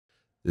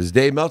This is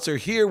Dave Meltzer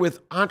here with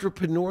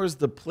Entrepreneurs,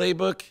 the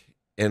Playbook,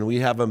 and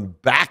we have him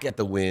back at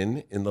the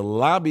Win, in the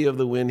lobby of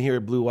the Win here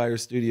at Blue Wire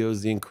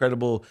Studios, the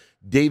incredible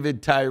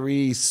David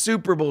Tyree,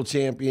 Super Bowl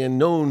champion,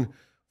 known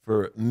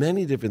for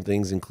many different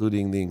things,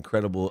 including the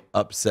incredible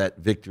upset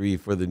victory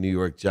for the New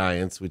York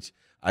Giants, which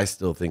I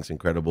still think is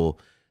incredible.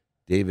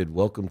 David,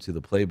 welcome to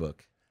the Playbook.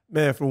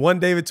 Man, from one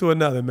David to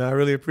another, man, I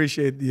really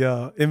appreciate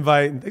the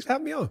invite, and thanks for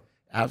having me on.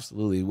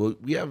 Absolutely. Well,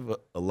 we have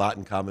a lot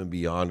in common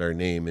beyond our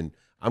name, and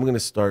I'm going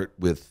to start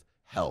with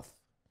health.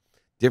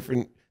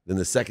 Different than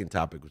the second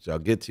topic, which I'll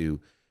get to,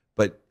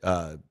 but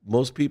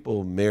most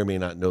people may or may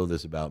not know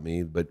this about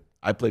me, but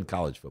I played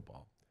college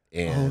football.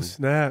 And, oh,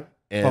 snap.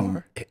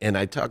 And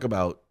I talk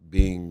about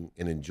being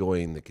and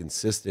enjoying the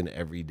consistent,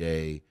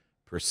 everyday,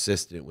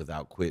 persistent,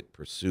 without quit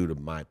pursuit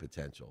of my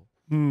potential.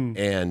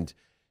 And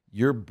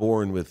you're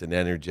born with an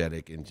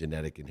energetic and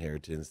genetic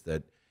inheritance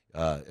that,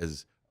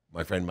 as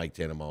my friend Mike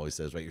Tannum always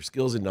says, right, your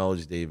skills and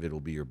knowledge, David, will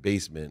be your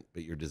basement,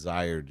 but your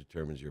desire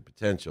determines your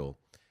potential.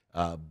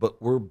 But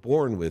we're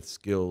born with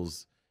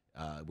skills.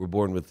 We're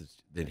born with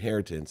the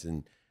inheritance.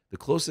 And the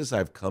closest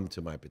I've come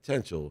to my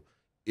potential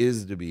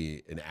is to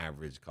be an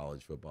average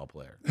college football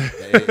player.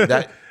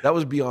 that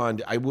was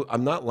beyond,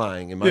 I'm not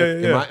lying. In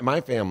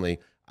my family,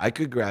 I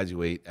could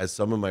graduate, as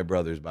some of my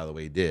brothers, by the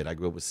way, did. I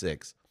grew up with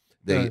 6.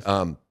 They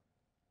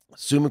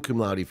summa cum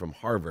laude from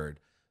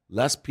Harvard.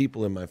 Less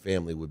people in my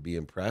family would be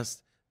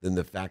impressed than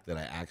the fact that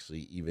I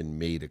actually even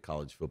made a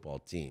college football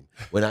team.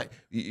 When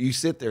you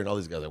sit there and all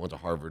these guys, I went to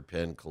Harvard,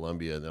 Penn,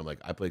 Columbia, and I'm like,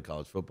 I played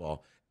college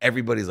football.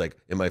 Everybody's like,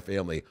 in my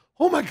family,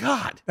 oh my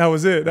God. That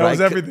was it. That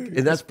was everything.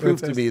 And that's proof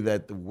to me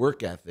that the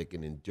work ethic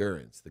and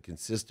endurance, the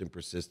consistent,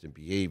 persistent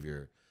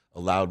behavior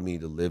allowed me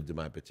to live to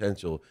my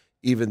potential,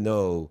 even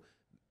though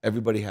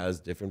everybody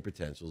has different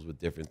potentials with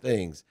different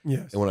things.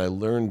 Yes. And when I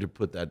learned to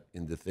put that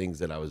into things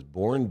that I was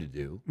born to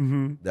do,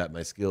 that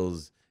my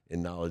skills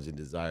and knowledge and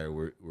desire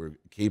were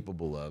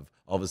capable of,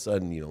 all of a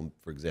sudden, you know,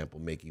 for example,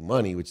 making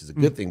money, which is a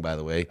good thing, by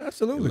the way.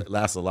 Absolutely. It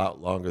lasts a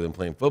lot longer than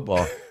playing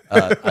football.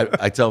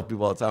 I tell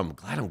people all the time, I'm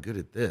glad I'm good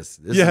at this.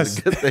 This is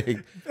a good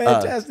thing.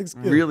 Fantastic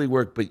skill. Really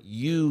worked. But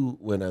you,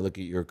 when I look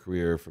at your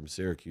career from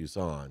Syracuse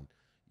on,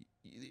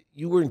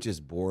 you weren't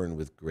just born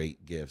with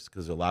great gifts,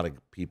 because a lot of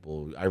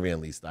people, I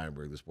ran Lee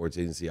Steinberg, the sports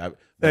agency. I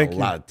met a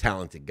lot of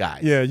talented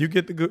guys. Yeah, you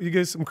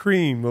get some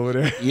cream over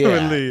there.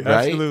 Yeah, Lee.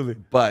 right? Absolutely.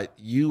 But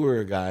you were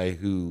a guy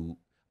who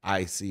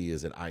I see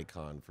as an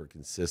icon for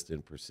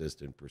consistent,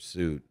 persistent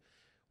pursuit.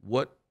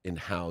 What and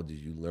how did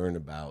you learn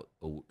about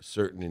a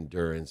certain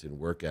endurance and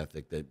work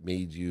ethic that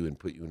made you and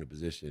put you in a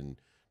position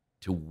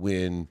to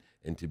win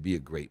and to be a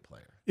great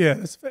player? Yeah,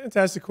 that's a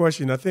fantastic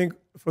question. I think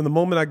from the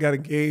moment I got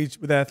engaged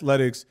with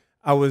athletics,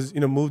 I was,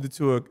 moved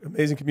into an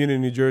amazing community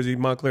in New Jersey,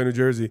 Montclair, New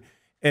Jersey.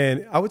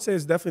 And I would say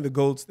it's definitely the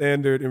gold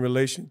standard in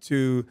relation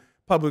to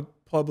public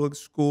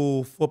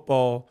school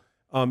football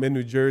in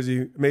New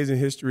Jersey. Amazing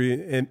history.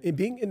 And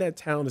being in that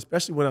town,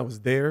 especially when I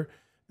was there,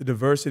 the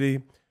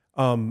diversity,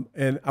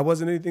 and I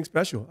wasn't anything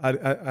special.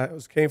 I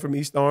came from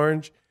East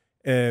Orange,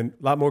 and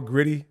a lot more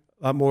gritty,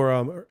 a lot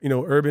more,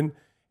 urban.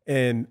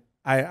 And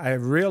I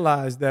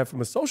realized that from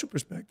a social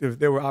perspective,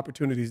 there were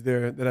opportunities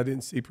there that I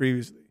didn't see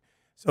previously.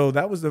 So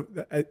that was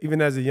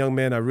even as a young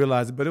man, I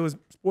realized it. But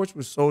sports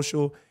was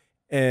social,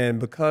 and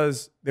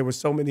because there were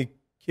so many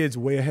kids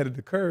way ahead of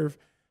the curve,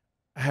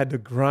 I had to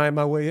grind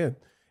my way in.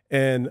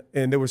 And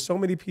there were so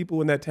many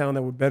people in that town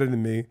that were better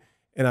than me,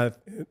 and I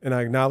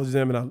acknowledge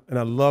them, and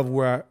I love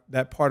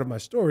that part of my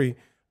story.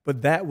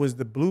 But that was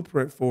the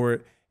blueprint for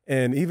it.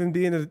 And even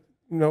being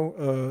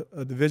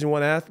a Division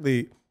I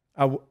athlete,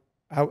 I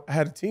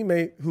had a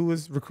teammate who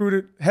was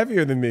recruited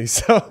heavier than me.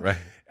 So. Right.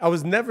 I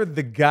was never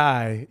the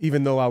guy,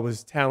 even though I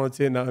was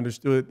talented and I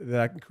understood that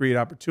I can create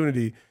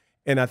opportunity.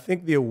 And I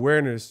think the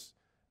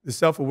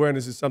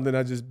self-awareness is something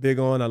I just big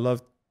on. I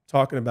love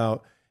talking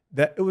about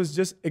that. It was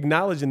just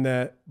acknowledging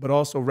that, but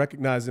also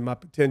recognizing my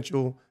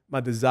potential,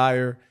 my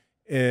desire,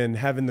 and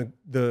having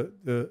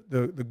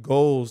the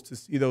goals to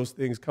see those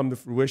things come to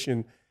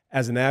fruition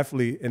as an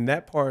athlete. And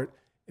that part,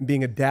 and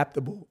being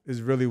adaptable,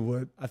 is really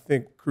what I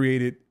think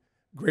created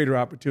greater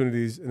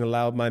opportunities and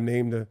allowed my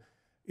name to,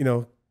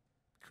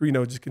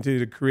 just continue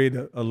to create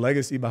a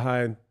legacy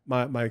behind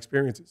my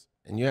experiences.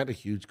 And you had a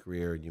huge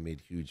career, and you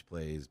made huge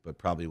plays, but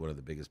probably one of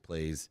the biggest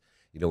plays,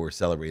 we're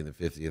celebrating the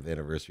 50th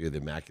anniversary of the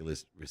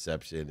Immaculate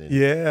Reception.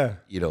 And,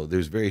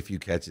 there's very few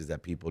catches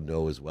that people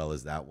know as well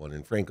as that one.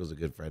 And Franco's a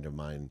good friend of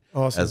mine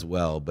as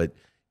well. But,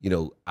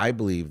 I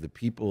believe the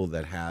people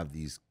that have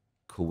these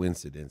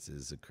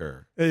coincidences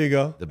occur. There you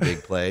go. The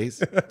big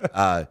plays.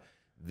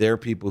 They're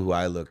people who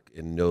I look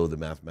and know the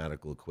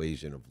mathematical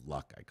equation of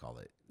luck, I call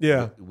it.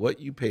 Yeah.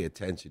 What you pay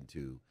attention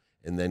to,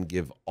 and then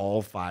give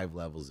all 5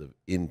 levels of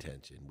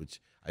intention,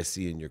 which I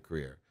see in your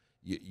career.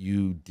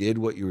 You did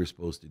what you were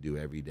supposed to do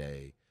every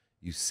day.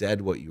 You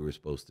said what you were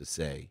supposed to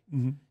say.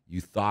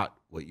 You thought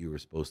what you were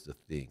supposed to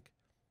think.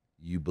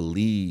 You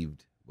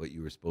believed what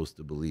you were supposed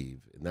to believe.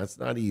 And that's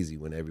not easy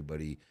when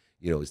everybody,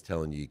 is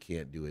telling you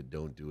can't do it,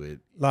 don't do it.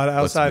 A lot of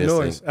outside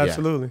noise.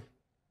 Absolutely.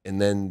 And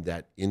then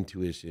that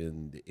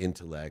intuition, the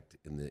intellect,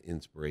 and the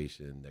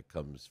inspiration that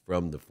comes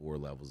from the 4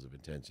 levels of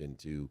intention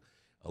to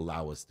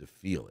allow us to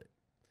feel it.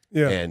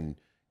 Yeah. And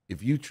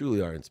if you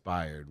truly are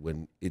inspired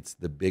when it's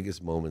the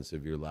biggest moments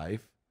of your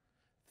life,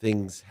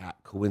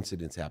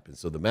 coincidence happens.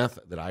 So the math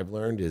that I've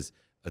learned is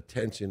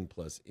attention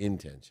plus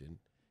intention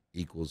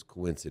equals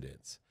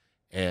coincidence.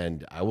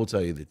 And I will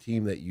tell you, the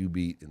team that you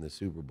beat in the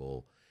Super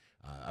Bowl,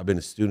 I've been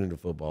a student of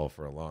football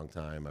for a long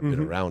time. I've been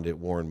around it.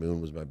 Warren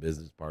Moon was my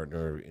business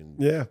partner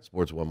in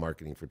Sports One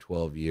marketing for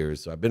 12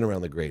 years. So I've been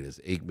around the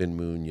greatest, Aikman,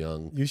 Moon,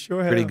 Young. You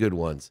sure pretty have. good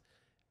ones.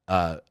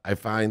 I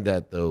find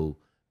that, though,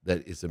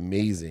 that it's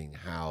amazing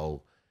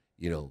how,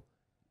 the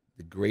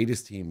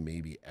greatest team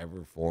maybe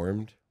ever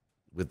formed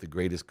with the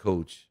greatest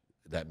coach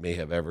that may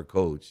have ever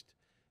coached,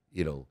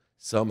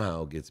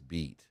 somehow gets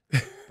beat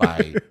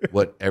by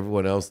what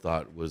everyone else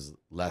thought was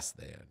less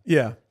than.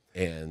 Yeah.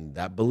 And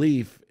that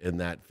belief and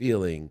that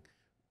feeling,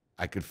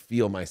 I could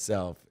feel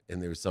myself, and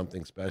there was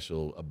something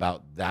special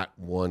about that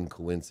one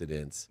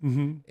coincidence.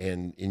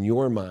 And in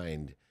your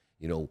mind,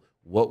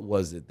 what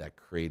was it that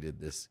created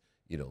this,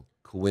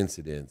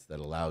 coincidence that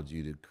allowed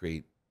you to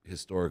create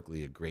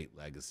historically a great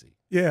legacy?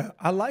 Yeah,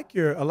 I like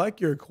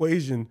your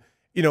equation.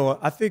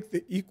 I think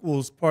the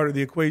equals part of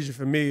the equation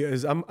for me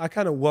is I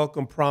kind of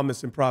welcome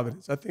promise and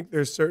providence. I think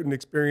there's certain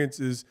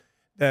experiences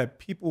that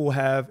people will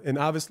have, and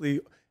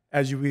obviously,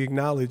 as we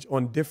acknowledge,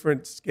 on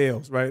different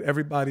scales, right?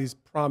 Everybody's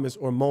promise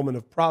or moment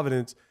of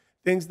providence,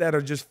 things that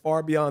are just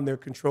far beyond their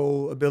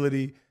control,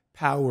 ability,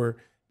 power,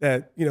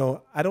 that,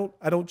 I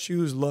don't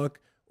choose luck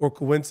or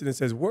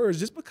coincidence as words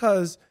just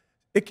because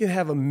it can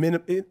have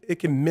it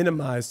can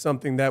minimize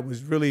something that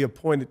was really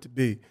appointed to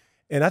be.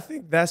 And I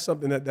think that's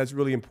something that's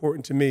really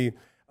important to me.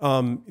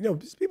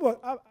 Just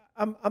people,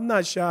 I'm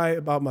not shy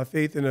about my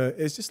faith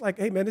it's just like,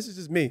 hey man, this is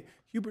just me.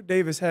 Hubert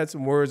Davis had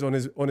some words on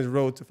his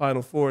road to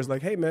Final Four. It's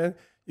like, hey man,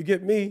 you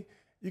get me,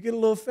 you get a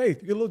little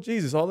faith, you get a little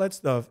Jesus, all that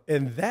stuff.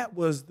 And that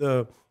was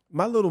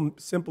my little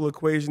simple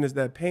equation is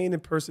that pain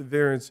and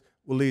perseverance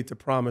will lead to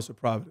promise or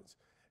providence.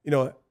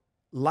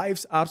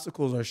 Life's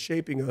obstacles are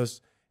shaping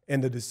us,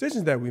 and the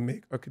decisions that we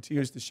make are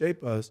continues to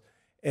shape us.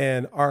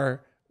 And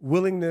our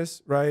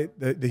willingness, right?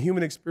 The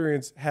human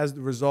experience has the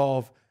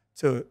resolve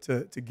to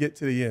get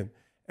to the end.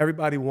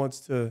 Everybody wants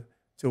to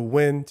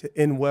win, to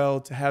end well,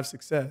 to have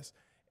success.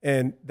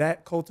 And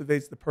that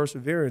cultivates the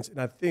perseverance.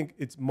 And I think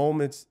it's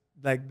moments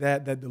like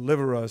that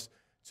deliver us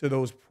to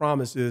those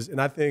promises.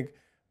 And I think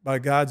by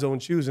God's own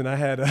choosing, I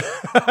had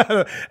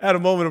a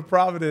moment of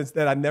providence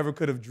that I never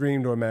could have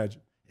dreamed or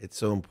imagined. It's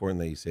so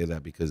important that you say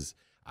that, because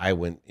I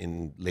went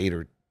in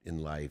later in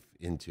life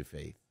into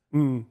faith.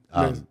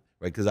 Right,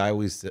 because I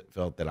always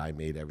felt that I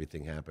made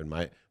everything happen.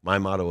 My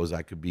motto was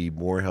I could be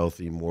more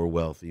healthy, more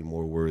wealthy,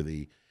 more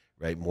worthy,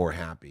 right, more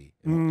happy.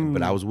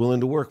 But I was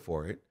willing to work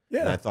for it.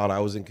 Yeah. And I thought I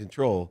was in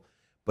control.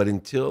 But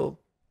until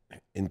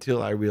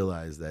I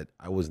realized that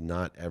I was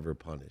not ever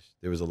punished.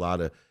 There was a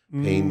lot of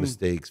pain,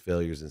 mistakes,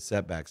 failures, and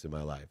setbacks in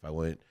my life. I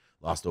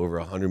lost over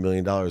 $100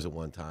 million at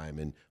one time,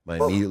 and my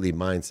immediately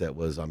mindset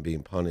was, I'm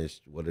being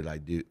punished. What did I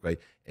do, right?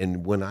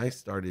 And when I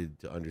started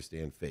to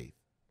understand faith,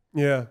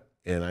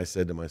 and I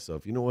said to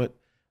myself, you know what?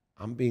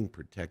 I'm being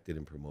protected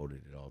and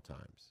promoted at all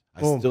times.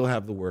 I still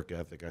have the work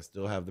ethic. I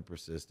still have the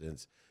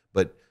persistence.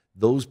 But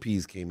those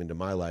P's came into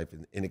my life,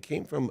 and it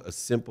came from a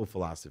simple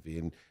philosophy.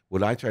 And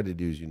what I try to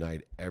do is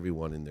unite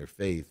everyone in their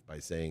faith by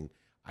saying,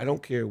 I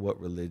don't care what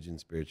religion,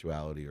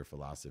 spirituality, or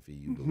philosophy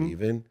you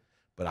believe in,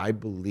 but I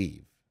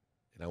believe,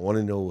 and I want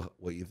to know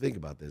what you think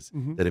about this,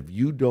 that if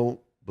you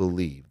don't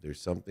believe there's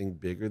something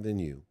bigger than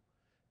you,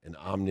 an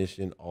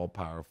omniscient,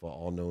 all-powerful,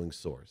 all-knowing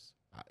source,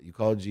 you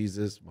call it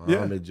Jesus,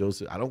 Muhammad,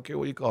 Joseph, I don't care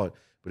what you call it,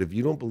 but if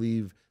you don't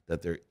believe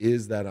that there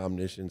is that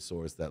omniscient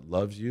source that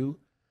loves you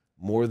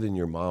more than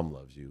your mom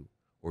loves you,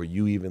 or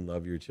you even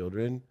love your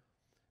children,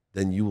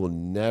 then you will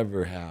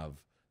never have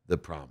the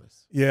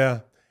promise.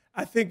 Yeah.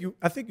 I think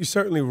you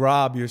certainly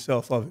rob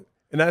yourself of it.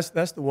 And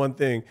that's the one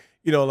thing,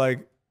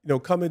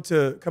 coming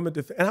to,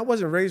 and I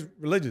wasn't raised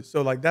religious.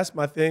 So like, that's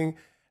my thing.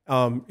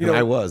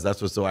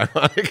 That's what's so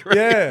ironic. Right?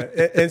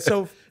 Yeah. And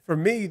so for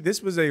me,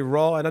 this was a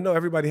raw, and I know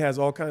everybody has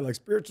all kind of like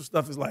spiritual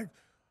stuff is like,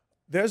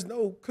 there's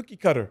no cookie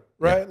cutter,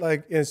 right?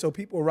 Yeah. And so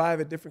people arrive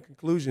at different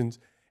conclusions.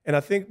 And I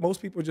think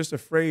most people are just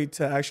afraid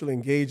to actually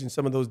engage in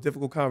some of those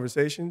difficult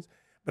conversations.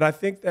 But I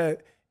think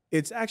that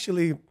it's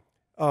actually,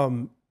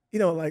 I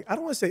don't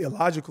want to say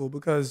illogical,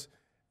 because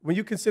when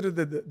you consider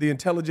the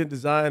intelligent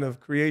design of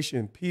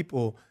creation,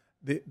 people,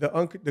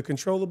 the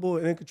controllable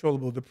and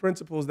uncontrollable, the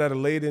principles that are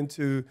laid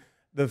into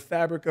the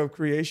fabric of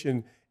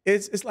creation,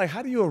 it's like,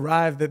 how do you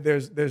arrive that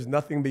there's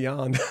nothing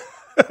beyond?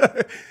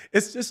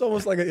 It's just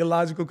almost like an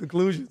illogical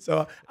conclusion.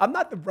 So I'm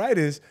not the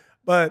brightest,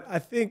 but I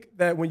think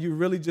that when you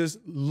really just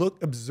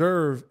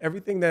observe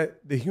everything that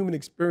the human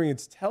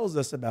experience tells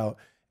us about,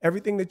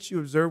 everything that you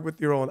observe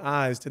with your own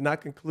eyes, to not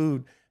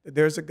conclude that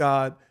there's a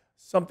God,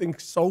 something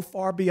so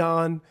far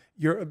beyond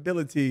your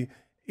ability,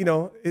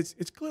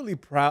 it's clearly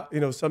proud,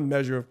 some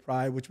measure of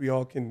pride, which we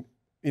all can,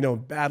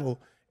 battle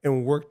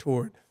and work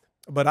toward.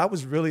 But I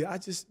was really,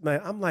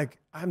 man,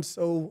 I'm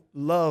so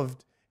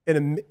loved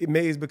and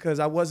amazed because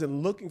I wasn't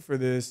looking for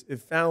this.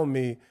 It found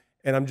me,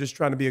 and I'm just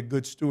trying to be a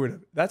good steward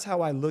of it. That's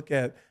how I look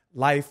at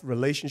life,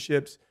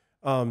 relationships.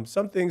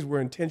 Some things we're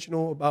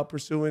intentional about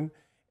pursuing,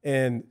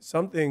 and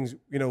some things,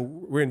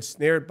 we're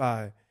ensnared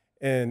by.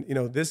 And,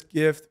 this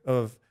gift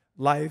of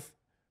life,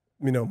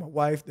 my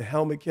wife, the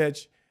helmet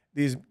catch,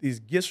 these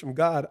gifts from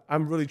God,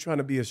 I'm really trying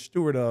to be a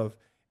steward of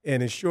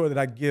and ensure that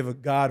I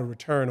give God a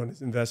return on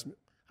his investment.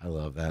 I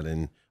love that.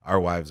 And our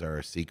wives are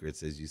our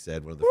secrets, as you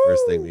said, one of the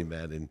first things we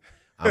met. And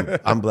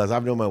I'm blessed.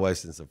 I've known my wife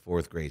since the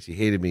 4th grade. She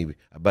hated me,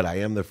 but I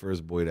am the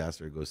first boy to ask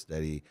her to go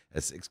study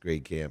at 6th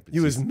grade camp. And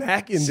you was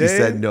macking, She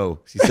said no.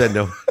 She said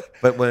no.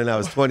 But when I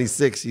was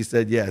 26, she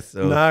said yes.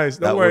 So nice.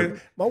 Don't worry.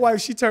 My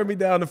wife, she turned me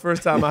down the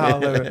first time I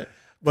hollered at her.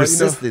 But,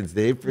 persistence,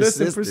 Dave.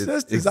 Persistence. Listen,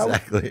 persistence.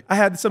 Exactly. I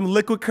had some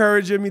liquid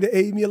courage in me to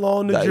aid me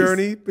along the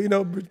journey,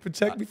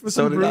 protect me from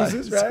some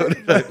bruises, right? So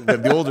did I.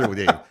 But the older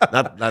Dave,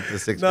 not the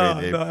 6th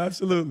grade Dave. No,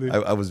 absolutely.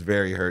 I was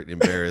very hurt and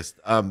embarrassed.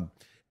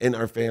 And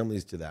our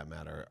families, to that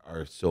matter,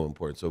 are so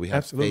important. So we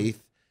have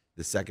faith.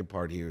 The second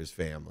part here is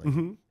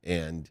family.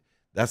 And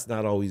that's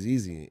not always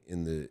easy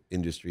in the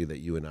industry that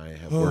you and I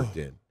have worked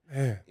in.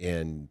 Man.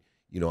 And,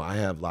 I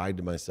have lied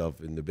to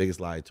myself. And the biggest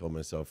lie I told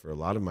myself for a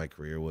lot of my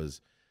career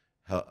was,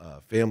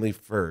 family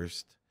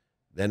first,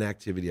 then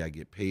activity I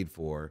get paid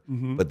for.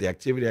 But the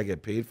activity I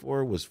get paid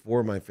for was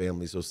for my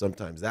family. So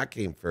sometimes that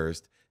came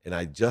first and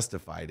I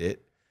justified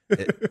it,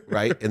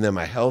 right? And then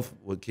my health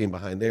came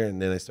behind there.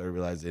 And then I started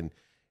realizing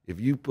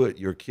if you put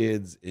your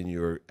kids in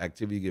your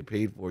activity you get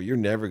paid for, you're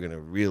never going to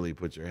really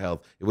put your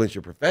health. When it's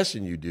your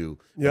profession, you do.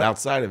 But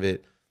outside of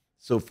it.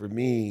 So for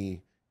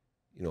me,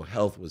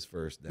 health was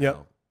first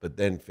now, but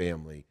then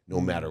family,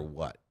 no matter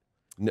what.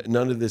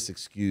 None of this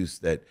excuse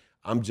that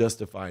I'm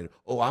justifying,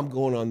 I'm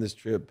going on this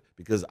trip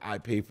because I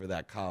pay for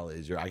that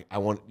college, or I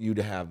want you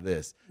to have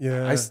this.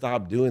 Yeah. I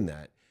stopped doing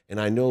that.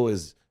 And I know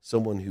as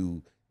someone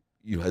who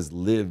has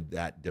lived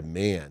that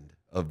demand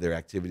of their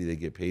activity they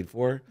get paid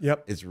for,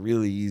 it's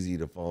really easy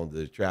to fall into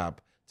the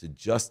trap to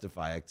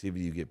justify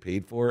activity you get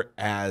paid for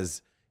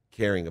as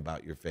caring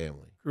about your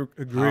family.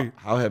 Agree.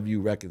 How have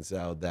you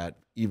reconciled that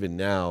even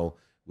now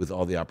with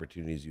all the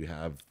opportunities you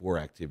have for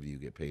activity you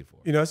get paid for?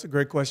 That's a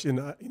great question.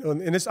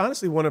 And it's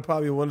honestly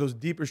probably one of those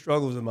deeper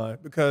struggles of mine,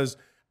 because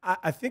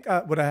I think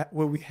what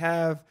we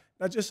have,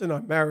 not just in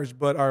our marriage,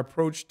 but our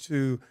approach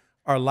to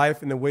our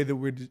life and the way that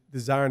we're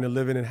desiring to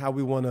live in and how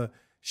we want to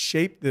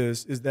shape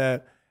this, is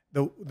that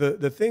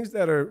the things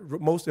that are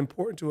most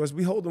important to us,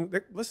 we hold them,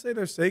 let's say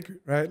they're sacred,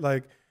 right?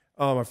 Like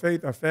our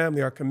faith, our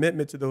family, our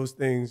commitment to those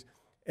things,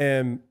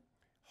 and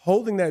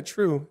holding that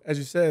true, as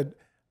you said.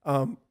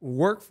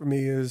 Work for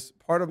me is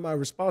part of my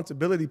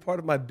responsibility. Part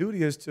of my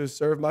duty is to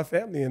serve my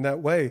family in that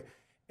way.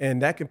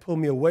 And that can pull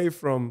me away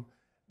from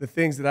the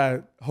things that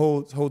I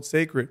hold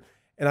sacred.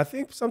 And I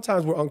think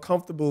sometimes we're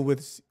uncomfortable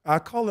with, I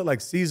call it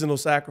like seasonal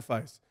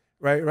sacrifice,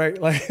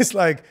 right? Like, it's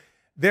like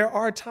there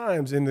are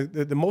times, and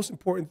the most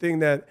important thing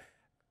that,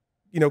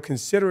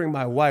 considering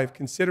my wife,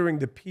 considering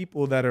the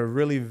people that are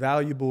really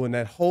valuable and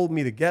that hold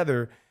me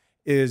together,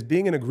 is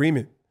being in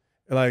agreement.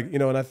 Like,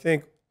 and I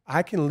think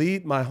I can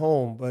lead my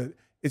home, but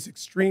it's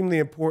extremely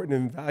important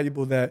and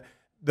valuable that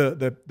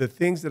the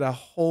things that I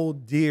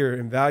hold dear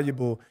and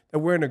valuable, that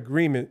we're in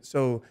agreement,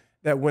 so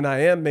that when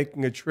I am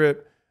making a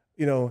trip,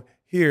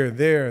 here,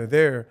 there,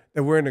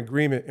 that we're in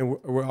agreement and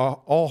we're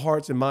all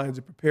hearts and minds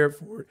are prepared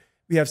for it.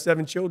 We have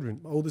 7 children.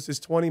 My oldest is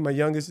 20, my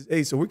youngest is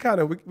 8. So we're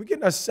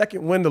getting our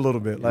second wind a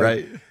little bit. Like,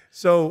 right.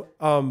 So,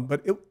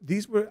 but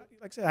these were,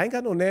 like I said, I ain't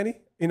got no nanny.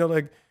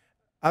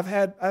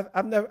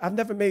 I've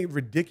never made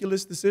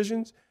ridiculous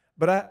decisions,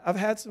 but I've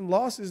had some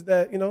losses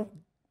that,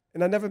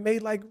 and I never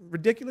made like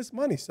ridiculous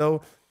money.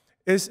 So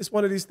it's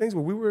one of these things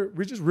where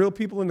we're just real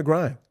people in the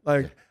grind.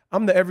 Like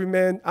I'm every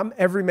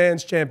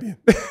man's champion.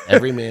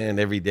 Every man,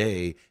 every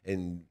day.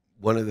 And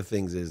one of the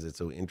things is, it's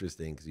so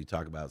interesting because you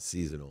talk about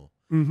seasonal.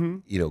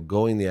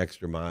 Going the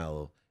extra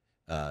mile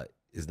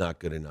is not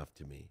good enough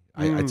to me.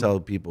 I tell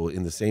people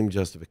in the same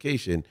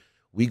justification,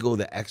 we go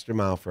the extra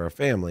mile for our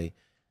family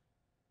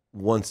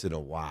once in a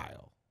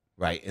while,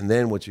 right? And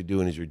then what you're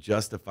doing is you're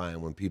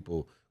justifying when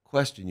people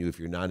question you if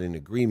you're not in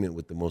agreement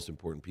with the most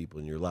important people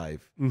in your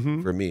life.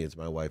 For me, it's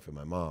my wife and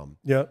my mom.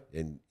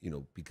 And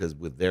because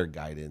with their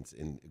guidance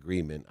and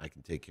agreement, I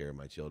can take care of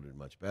my children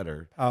much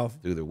better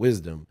through their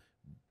wisdom.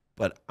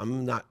 But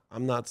I'm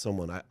not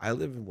someone, I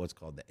live in what's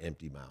called the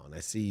empty mile, and I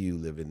see you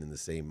living in the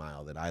same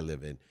mile that I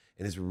live in,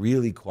 and it's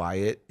really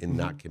quiet and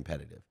not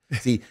competitive.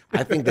 See,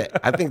 I think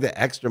the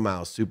extra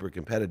mile is super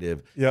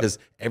competitive because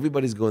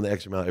everybody's going the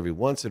extra mile every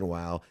once in a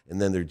while, and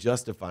then they're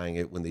justifying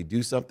it when they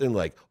do something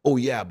like, oh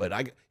yeah,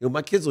 but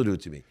my kids will do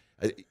it to me.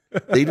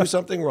 They do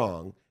something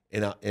wrong,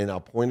 and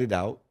I'll point it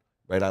out,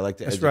 right? I like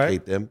to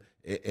educate them,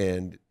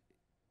 and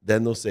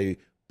then they'll say,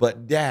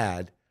 but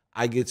Dad,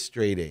 I get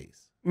straight A's.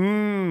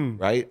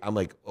 Right? I'm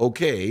like,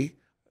 okay,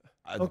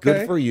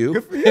 good for you.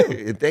 Good for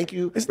you. And thank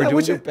you for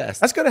doing your best.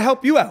 That's going to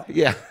help you out.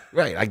 Yeah,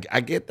 right.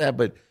 I get that,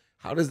 but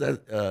how does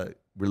that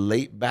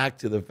relate back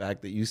to the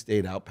fact that you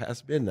stayed out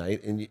past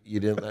midnight and you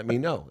didn't let me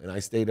know. And I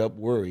stayed up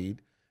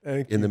worried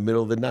in the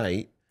middle of the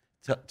night.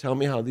 Tell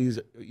me how these,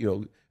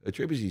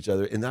 attribute to each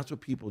other. And that's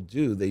what people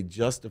do. They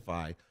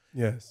justify.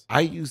 Yes.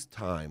 I use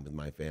time with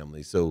my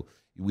family. So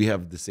we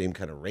have the same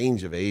kind of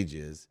range of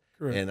ages.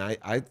 Correct. And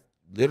I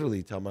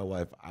literally tell my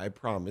wife, I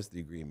promise the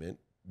agreement,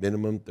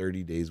 minimum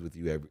 30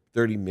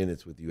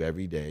 minutes with you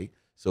every day.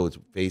 So it's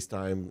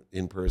FaceTime,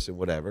 in person,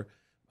 whatever.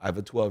 I have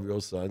a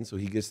 12-year-old son, so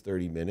he gets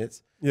 30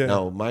 minutes. Yeah.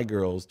 Now, my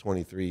girls,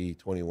 23,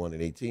 21,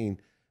 and 18,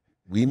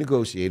 we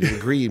negotiated an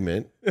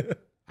agreement.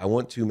 I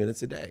want 2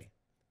 minutes a day.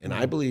 And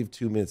I believe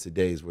 2 minutes a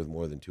day is worth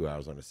more than 2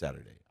 hours on a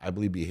Saturday. I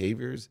believe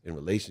behaviors and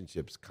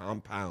relationships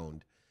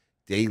compound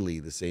daily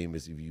the same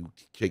as if you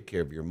take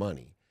care of your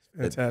money.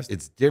 Fantastic.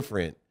 It's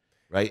different,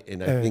 right?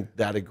 And I think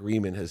that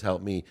agreement has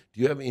helped me.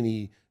 Do you have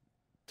any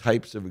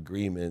types of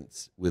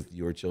agreements with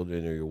your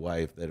children or your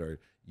wife that are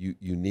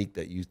unique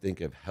that you think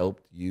have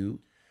helped you?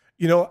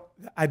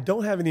 I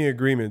don't have any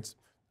agreements.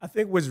 I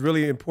think what's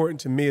really important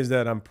to me is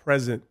that I'm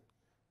present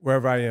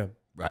wherever I am.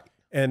 Right.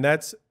 And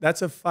that's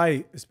a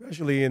fight,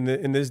 especially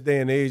in this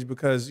day and age,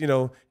 because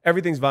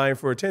everything's vying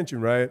for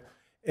attention, right?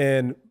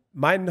 And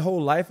my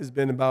whole life has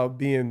been about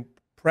being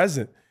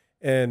present,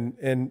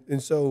 and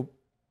so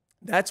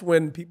that's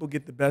when people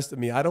get the best of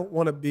me. I don't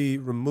want to be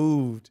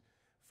removed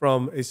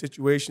from a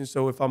situation.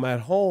 So if I'm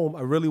at home,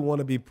 I really want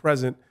to be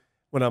present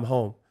when I'm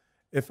home.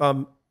 If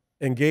I'm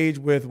engaged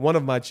with one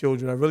of my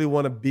children, I really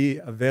want to be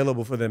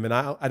available for them, and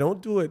I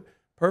don't do it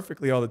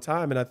perfectly all the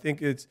time. And I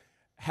think it's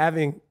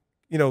having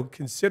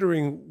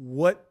considering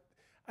what,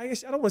 I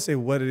guess I don't want to say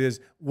what it is,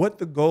 what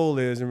the goal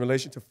is in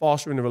relation to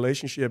fostering the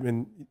relationship.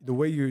 And the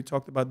way you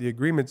talked about the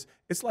agreements,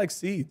 it's like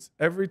seeds.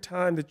 Every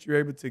moment that you're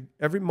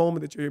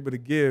able to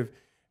give,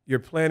 you're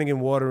planting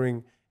and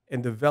watering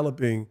and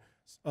developing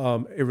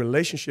a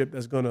relationship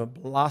that's going to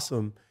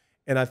blossom.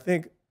 And I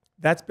think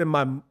that's been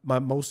my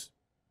most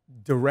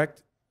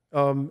direct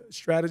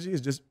strategy,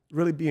 is just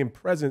really being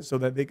present so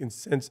that they can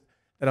sense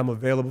that I'm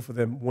available for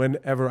them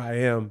whenever I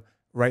am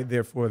right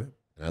there for them.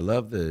 I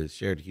love the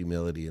shared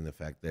humility and the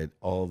fact that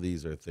all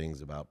these are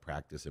things about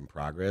practice and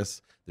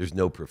progress. There's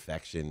no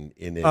perfection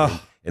in it.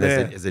 And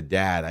as a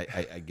dad,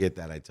 I get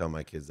that. I tell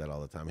my kids that all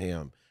the time. Hey,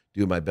 I'm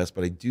doing my best.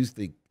 But I do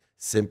think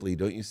simply,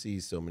 don't you see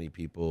so many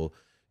people,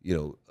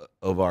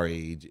 of our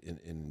age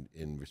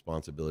in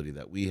responsibility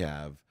that we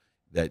have,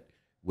 that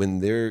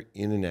when they're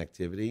in an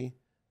activity,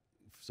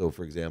 so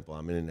for example,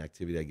 I'm in an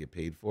activity I get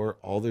paid for,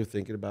 all they're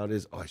thinking about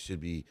is, I should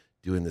be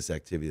doing this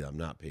activity that I'm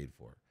not paid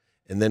for.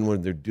 And then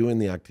when they're doing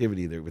the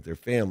activity with their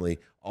family,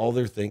 all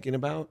they're thinking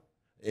about,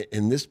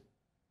 and this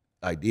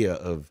idea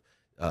of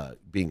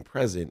being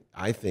present,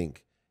 I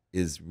think,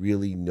 is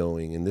really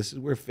knowing, and this is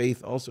where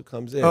faith also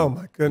comes in. Oh,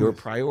 my goodness. Your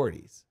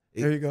priorities.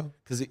 There you go.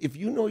 Because if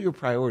you know your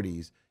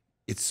priorities,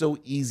 it's so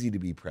easy to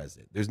be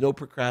present. There's no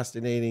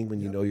procrastinating when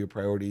you know your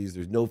priorities.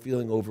 There's no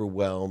feeling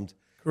overwhelmed.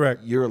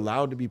 Correct. You're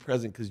allowed to be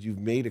present because you've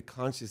made a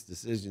conscious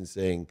decision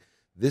saying,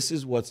 this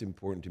is what's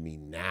important to me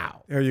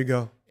now. There you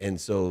go.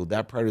 And so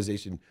that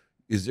prioritization,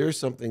 is there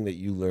something that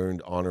you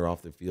learned on or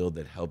off the field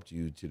that helped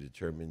you to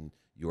determine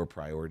your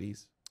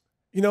priorities?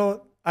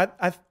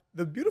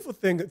 The beautiful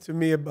thing to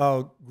me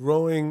about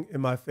growing in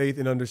my faith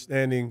and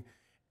understanding,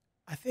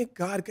 I think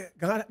God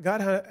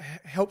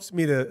helps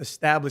me to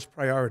establish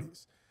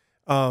priorities.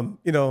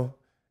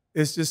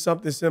 It's just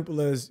something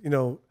simple as,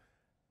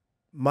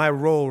 my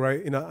role,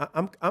 right?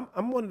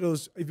 I'm one of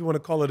those, if you want to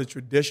call it a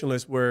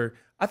traditionalist, where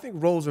I think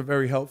roles are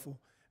very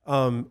helpful.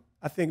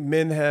 I think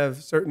men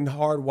have certain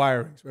hard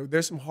wirings, right?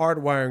 There's some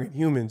hard wiring in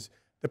humans,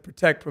 the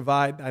protect,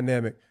 provide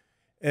dynamic.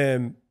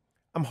 And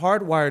I'm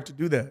hardwired to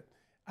do that.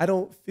 I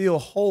don't feel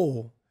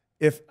whole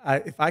if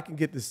I can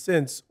get the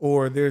sense,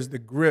 or there's the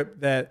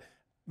grip that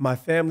my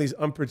family's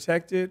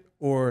unprotected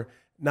or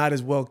not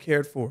as well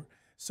cared for.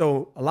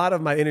 So a lot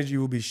of my energy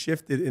will be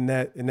shifted in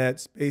that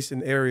space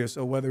and area.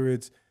 So whether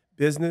it's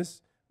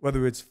business,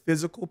 whether it's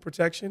physical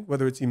protection,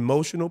 whether it's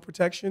emotional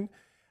protection,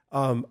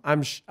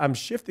 I'm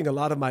shifting a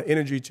lot of my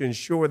energy to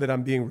ensure that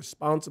I'm being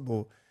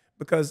responsible,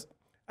 because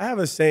I have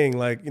a saying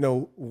like,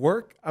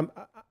 work.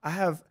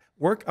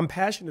 I'm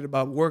passionate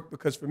about work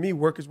because for me,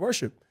 work is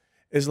worship.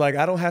 It's like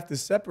I don't have to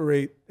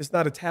separate. It's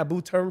not a taboo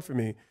term for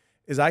me.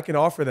 Is I can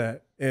offer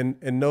that and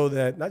know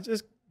that not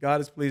just God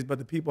is pleased, but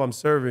the people I'm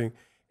serving,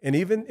 and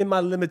even in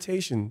my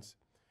limitations,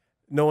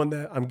 knowing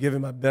that I'm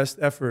giving my best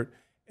effort,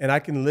 and I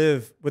can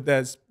live with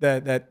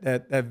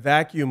that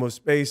vacuum of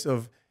space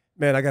of,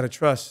 man, I got to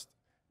trust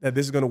that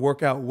this is going to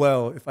work out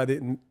well if I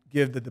didn't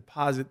give the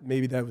deposit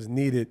maybe that was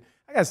needed.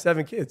 I got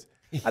 7 kids.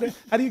 How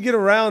do you get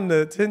around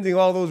to tending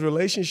all those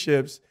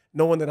relationships,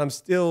 knowing that I'm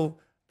still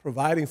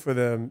providing for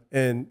them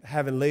and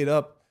having laid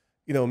up,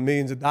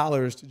 millions of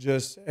dollars to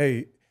just, hey,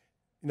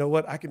 you know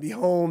what, I can be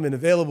home and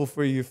available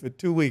for you for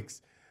 2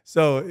 weeks.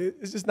 So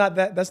it's just not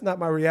that. That's not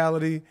my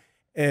reality.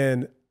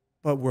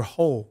 But we're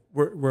whole.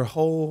 We're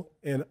whole,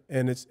 and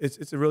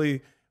it's a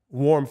really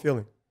warm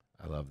feeling.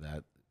 I love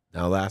that.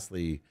 Now,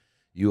 lastly,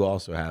 you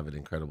also have an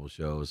incredible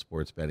show, a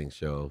sports betting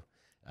show,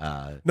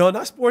 No,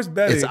 not sports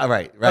betting. It's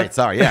right.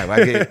 Sorry,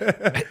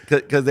 yeah,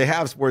 because they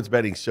have sports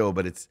betting show,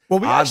 but it's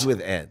odds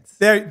with ends.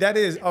 That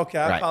is okay.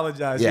 I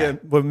apologize. Yeah,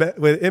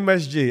 with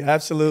MSG,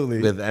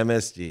 absolutely. With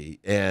MSG,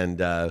 and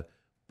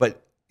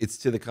but it's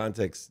to the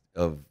context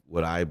of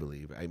what I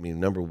believe. I mean,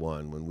 number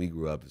one, when we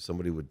grew up, if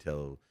somebody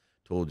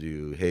told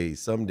you, hey,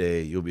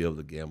 someday you'll be able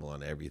to gamble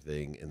on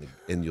everything,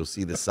 and you'll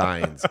see the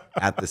signs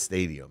at the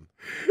stadium,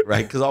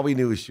 right? Because all we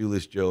knew was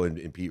Shoeless Joe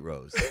and Pete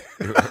Rose,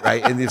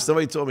 right? And if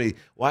somebody told me,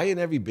 why in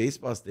every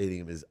baseball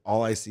stadium is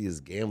all I see is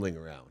gambling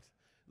around,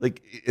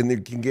 like, and they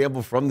can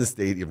gamble from the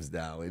stadiums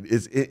now,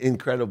 it's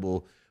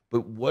incredible.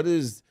 But what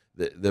is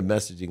the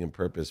messaging and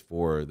purpose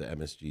for the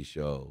MSG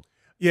show?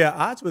 Yeah,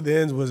 Odds with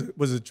Ends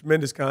was a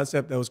tremendous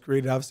concept that was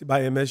created, obviously,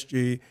 by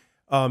MSG.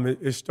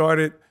 It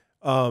started.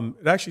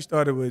 It actually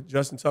started with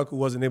Justin Tuck, who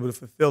wasn't able to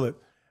fulfill it.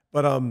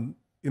 But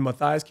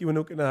Matthias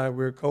Kiwanuka and I,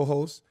 we're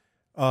co-hosts.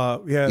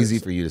 Easy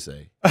for you to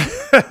say.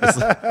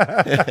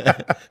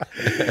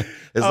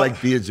 It's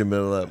like Bia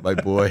Jamila, my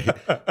boy.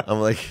 I'm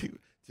like,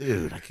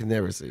 dude, I can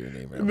never say your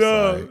name right.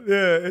 Sorry.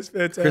 Yeah, it's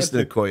fantastic.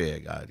 Kristen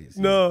Okoye, God.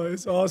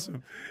 It's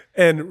awesome.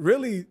 And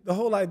really, the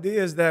whole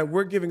idea is that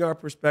we're giving our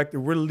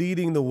perspective. We're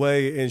leading the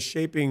way and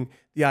shaping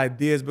the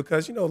ideas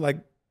because,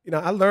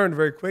 I learned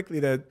very quickly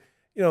that,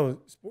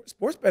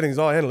 sports betting is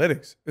all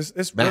analytics.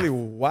 It's really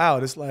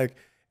wild. It's like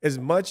as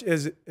much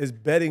as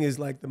betting is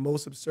like the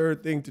most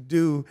absurd thing to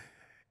do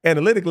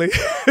analytically,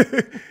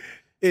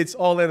 it's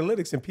all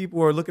analytics. And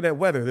people are looking at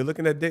weather. They're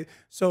looking at data.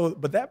 So,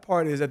 but that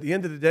part is at the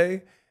end of the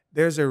day,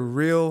 there's a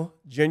real,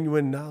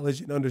 genuine knowledge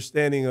and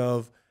understanding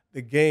of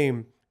the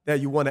game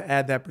that you want to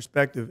add that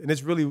perspective. And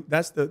it's really,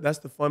 that's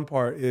the fun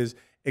part, is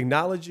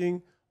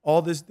acknowledging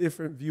all these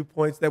different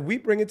viewpoints that we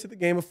bring into the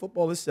game of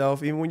football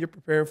itself, even when you're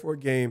preparing for a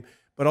game.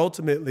 But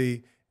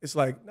ultimately, it's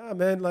like, nah,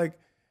 man, like,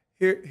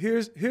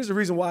 here's the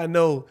reason why I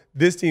know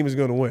this team is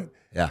going to win.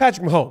 Yeah.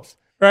 Patrick Mahomes,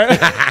 right?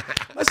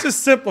 Let's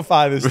just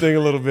simplify this thing a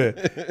little bit.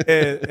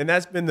 And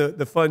that's been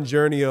the fun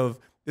journey of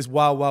this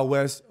wild, wild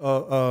west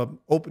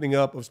opening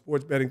up of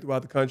sports betting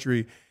throughout the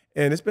country.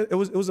 And it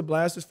was a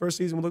blast this first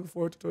season. We're looking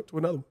forward to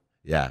another one.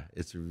 Yeah,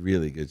 it's a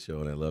really good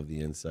show, and I love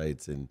the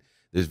insights. And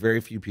there's very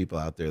few people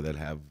out there that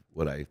have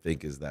what I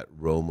think is that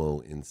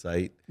Romo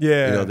insight.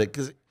 Yeah.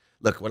 Because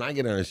look, when I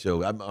get on a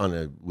show, I'm on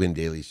a Win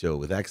Daily show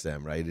with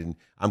XM, right? And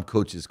I'm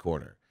Coach's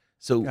Corner.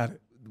 So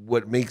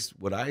what makes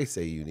what I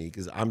say unique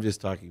is I'm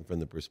just talking from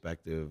the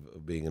perspective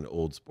of being an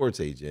old sports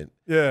agent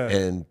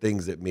and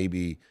things that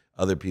maybe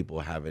other people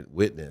haven't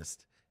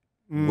witnessed.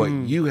 What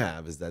you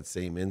have is that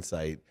same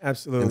insight.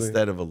 Absolutely.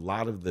 Instead of a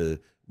lot of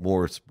the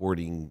more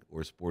sporting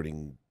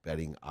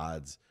betting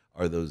odds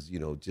are those,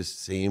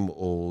 just same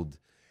old,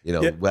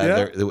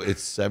 weather.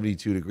 It's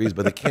 72 degrees,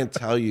 but they can't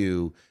tell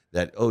you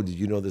that, oh, did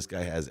you know this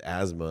guy has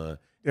asthma?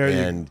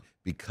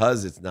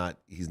 Because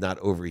he's not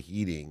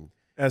overheating.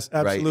 Yes,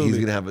 absolutely. Right?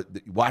 He's gonna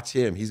watch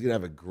him. He's gonna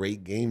have a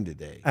great game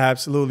today.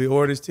 Absolutely.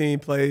 Or his team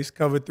plays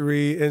cover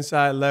 3,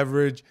 inside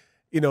leverage.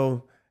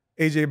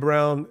 AJ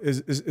Brown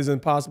is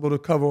impossible to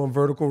cover on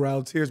vertical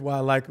routes. Here's why I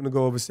like him to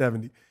go over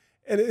 70.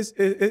 And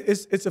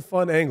it's a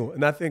fun angle.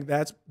 And I think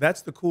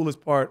that's the coolest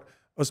part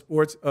of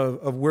sports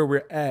of where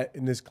we're at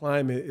in this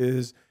climate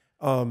is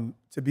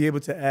to be able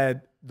to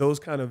add those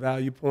kind of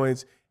value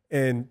points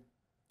and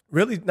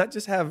really not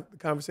just have the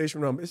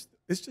conversation around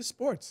it's just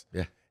sports.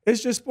 Yeah.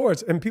 It's just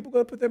sports, and people are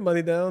going to put their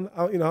money down.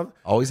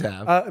 Always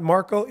have.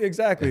 Marco,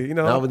 exactly.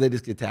 Now when they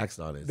just get taxed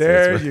on it.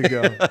 There you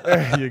go.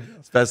 There you go.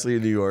 Especially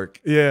in New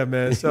York. Yeah,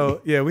 man.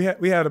 So yeah,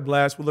 we had a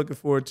blast. We're looking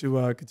forward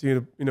to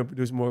continue to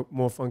produce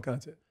more fun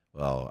content.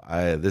 Well,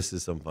 this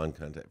is some fun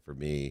content for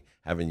me,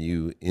 having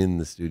you in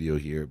the studio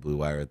here at Blue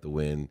Wire at the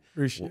Win.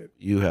 Appreciate it.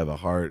 You have a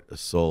heart, a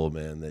soul,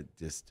 man, that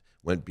just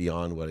went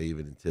beyond what I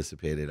even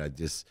anticipated. I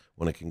just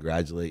want to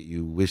congratulate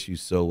you, wish you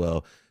so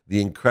well. The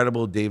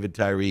incredible David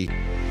Tyree.